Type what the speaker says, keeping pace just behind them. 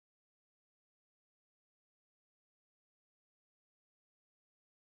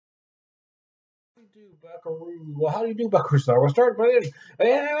Do Buckaroo? Well, how do you do, Buckaroo? So we'll start by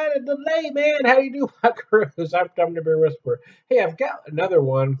then. Delay, man. How do you do, Buckaroos? I'm the Bear Whisperer. Hey, I've got another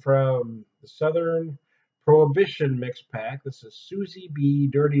one from the Southern Prohibition mix pack. This is Suzy B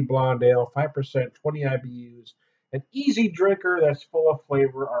Dirty Blonde Ale, 5%, 20 IBUs. An easy drinker that's full of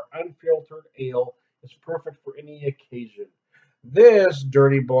flavor. Our unfiltered ale is perfect for any occasion. This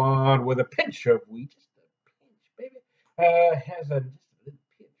dirty blonde with a pinch of wheat, just a pinch, baby, has a just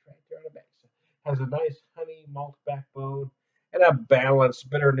a little pinch right there on the back. So has a nice honey malt backbone and a balanced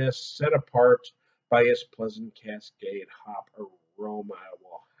bitterness set apart by its pleasant cascade hop aroma.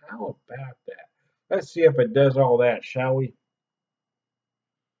 Well, how about that? Let's see if it does all that, shall we?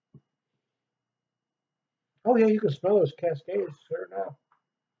 Oh yeah, you can smell those cascades, sure enough.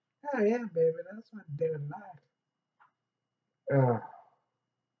 Oh yeah, baby, that's what David liked. Uh,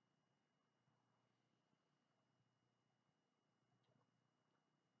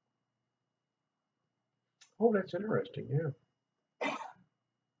 oh, that's interesting. Yeah.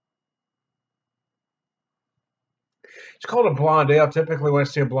 It's called a blonde ale. Typically, when I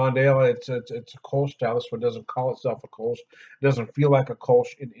say a blonde ale, it's a Kolsch style. This one doesn't call itself a Kolsch. It doesn't feel like a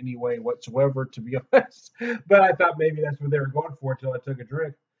Kolsch in any way whatsoever, to be honest. But I thought maybe that's what they were going for until I took a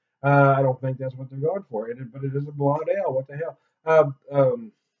drink. I don't think that's what they're going for. But it is a blonde ale. What the hell? A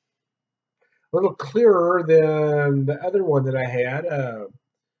little clearer than the other one that I had.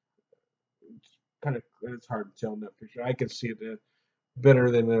 Kind of, it's hard to tell in that picture. I can see it better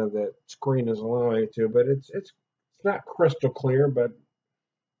than the screen is allowing it to, but it's not crystal clear, but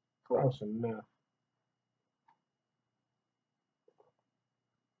close enough.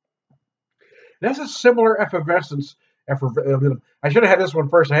 It has a similar effervescence. I should have had this one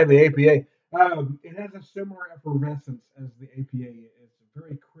first. I had the APA. It has a similar effervescence as the APA. It's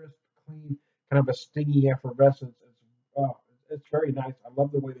very crisp, clean, kind of a stingy effervescence. It's very nice. I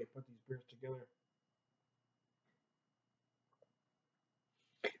love the way they put these beers together.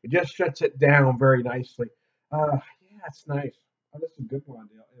 It just shuts it down very nicely. Yeah, it's nice. Oh, this is a good one,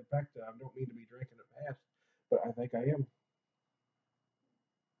 Dale. In fact, I don't mean to be drinking it fast, but I think I am.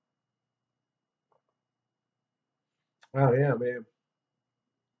 Oh yeah, man.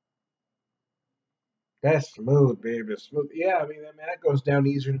 That's smooth, baby. Smooth. Yeah, I mean, that goes down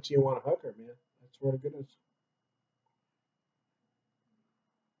easier than Tijuana Hooker, man. That's swear to goodness.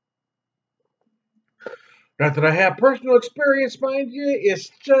 Not that I have personal experience, mind you. It's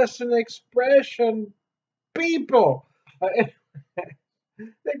just an expression. People.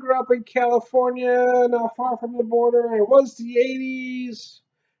 They grew up in California, not far from the border. It was the 80s.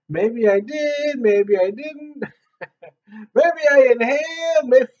 Maybe I did, maybe I didn't. Maybe I inhaled,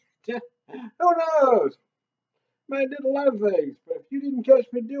 maybe. Who knows? I did a lot of things, but if you didn't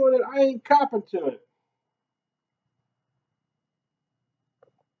catch me doing it, I ain't copping to it.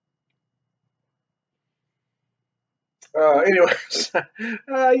 Anyways,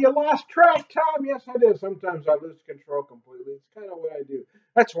 you lost track, Tom. Yes, I did. Sometimes I lose control completely. It's kind of what I do.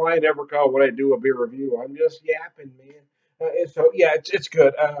 That's why I never call what I do a beer review. I'm just yapping, man. And so yeah, it's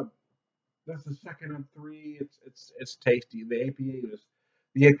good. That's the second of three. It's tasty.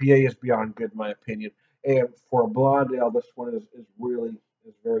 The APA is beyond good, in my opinion. And for a blonde ale, this one is really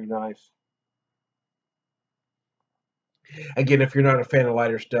is very nice. Again, if you're not a fan of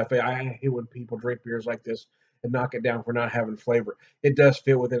lighter stuff, I hate when people drink beers like this and knock it down for not having flavor. It does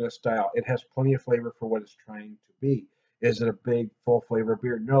fit within a style. It has plenty of flavor for what it's trying to be. Is it a big full flavor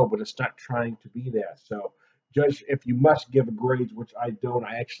beer? No, but it's not trying to be that. So judge if you must give grades, which I don't.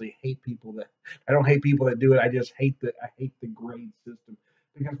 I actually hate people that I don't hate people that do it. I hate the grade system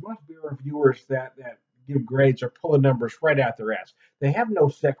because most beer reviewers that give grades are pulling numbers right out their ass. They have no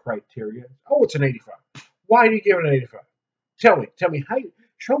set criteria. Oh, it's an 85. Why do you give it an 85? Tell me how.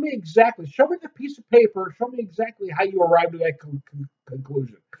 Show me exactly. Show me the piece of paper. Show me exactly how you arrived at that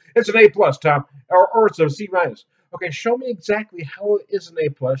conclusion. It's an A plus, Tom, or it's a C minus. Okay, show me exactly how it is an A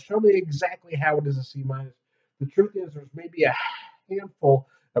plus. Show me exactly how it is a C minus. The truth is, there's maybe a handful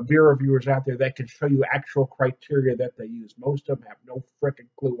of beer reviewers out there that can show you actual criteria that they use. Most of them have no freaking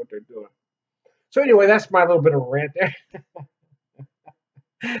clue what they're doing. So anyway, that's my little bit of a rant there.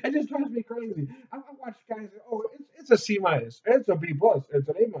 It just drives me crazy. I watch guys. Oh, it's a C minus. It's a B plus. It's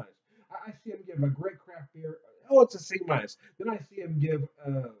an A minus. I see him give a great craft beer. Oh, it's a C minus. Then I see him give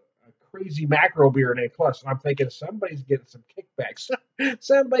a crazy macro beer an A plus. And I'm thinking somebody's getting some kickbacks.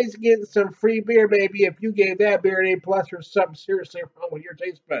 Somebody's getting some free beer, maybe. If you gave that beer an A plus, there's something seriously wrong with your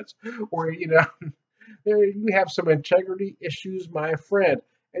taste buds, or you have some integrity issues, my friend.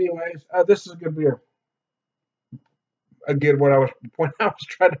 Anyways, this is a good beer. Again, what I was the point I was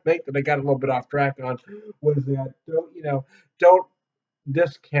trying to make that I got a little bit off track on was that don't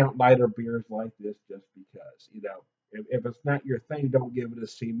discount lighter beers like this just because. If it's not your thing, don't give it a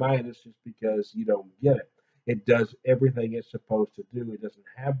C minus just because you don't get it. It does everything it's supposed to do. It doesn't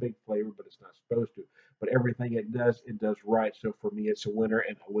have big flavor, but it's not supposed to. But everything it does right. So for me, it's a winner,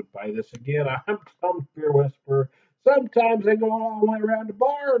 and I would buy this again. I'm some beer whisperer. Sometimes they go all the way around the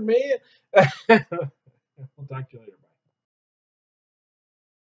barn, man. We'll talk to you later.